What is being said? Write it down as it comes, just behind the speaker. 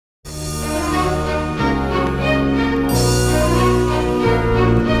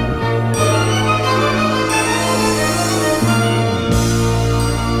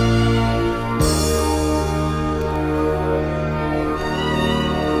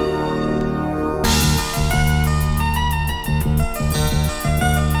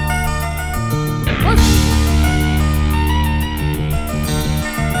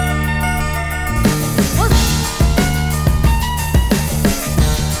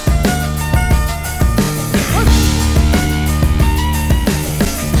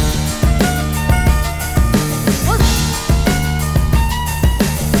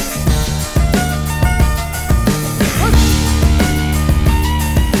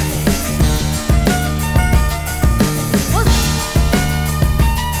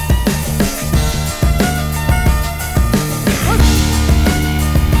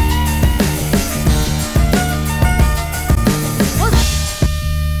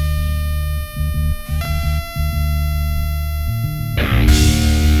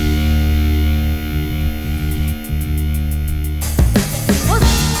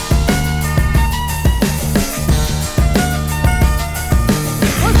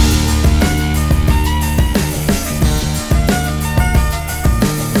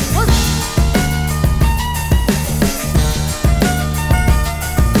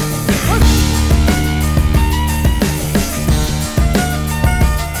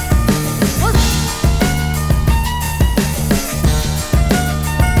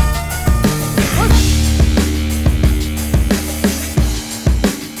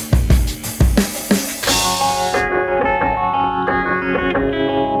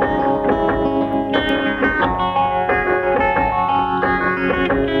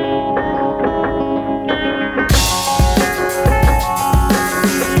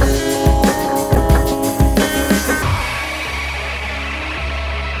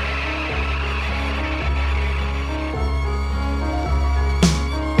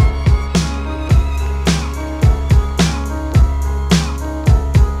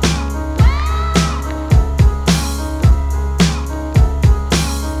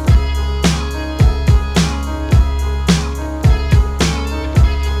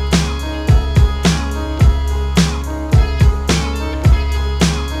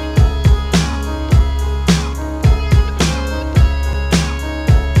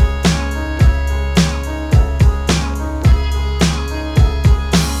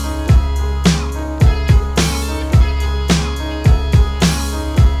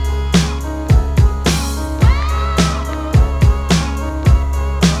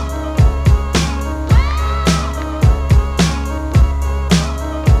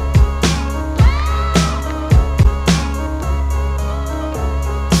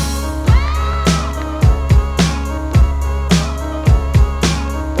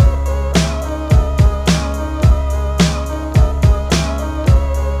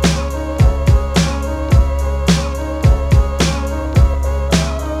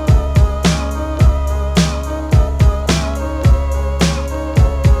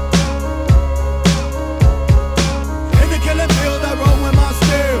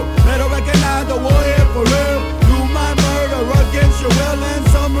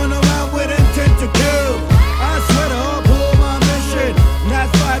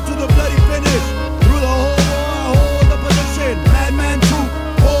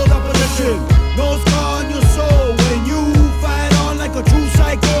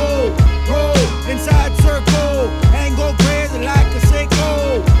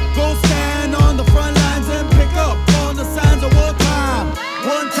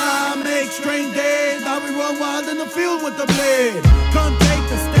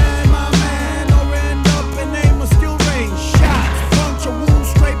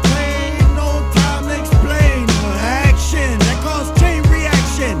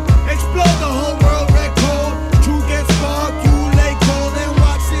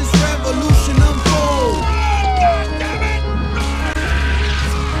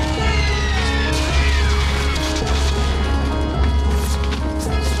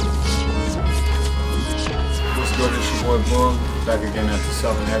Boog, back again at the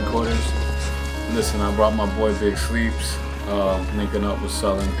Sullen headquarters. Listen, I brought my boy Big Sleeps, linking up with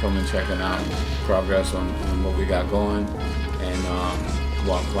Sullen, coming checking out progress on what we got going. And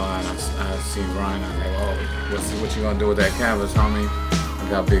walked by and I see Ryan. I'm like, oh, what you gonna do with that canvas, homie? I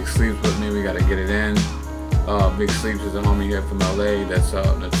got Big Sleeps with me. We gotta get it in. Big Sleeps is a homie here from LA that's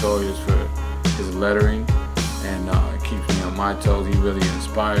notorious for his lettering, and it keeps me on my toes. He really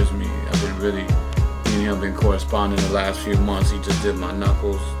inspires me. I've been really, me and him been corresponding the last few months. He just did my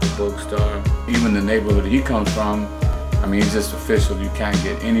Knuckles, the Boog star. Even the neighborhood he comes from, I mean, he's just official. You can't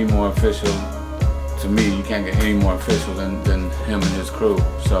get any more official. To me, you can't get any more official than him and his crew.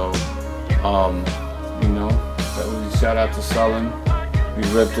 So, you know, shout out to Sullen. We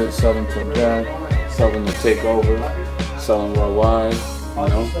ripped it. Sullen took that. Sullen to take over. Sullen worldwide. You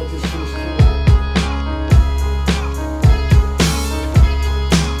know.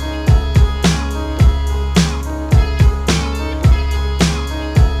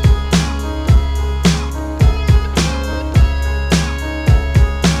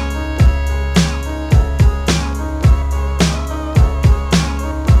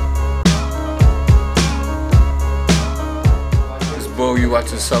 Boog, you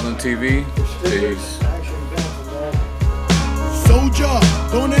watching SullenTV? Peace. Soldier,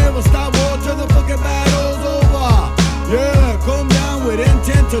 don't ever stop war till the fucking battle's over. Yeah, come down with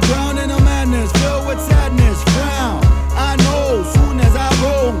intent to drown in a madness, filled with sadness, frown. I know, soon as I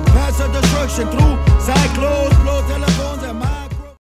roll past the destruction through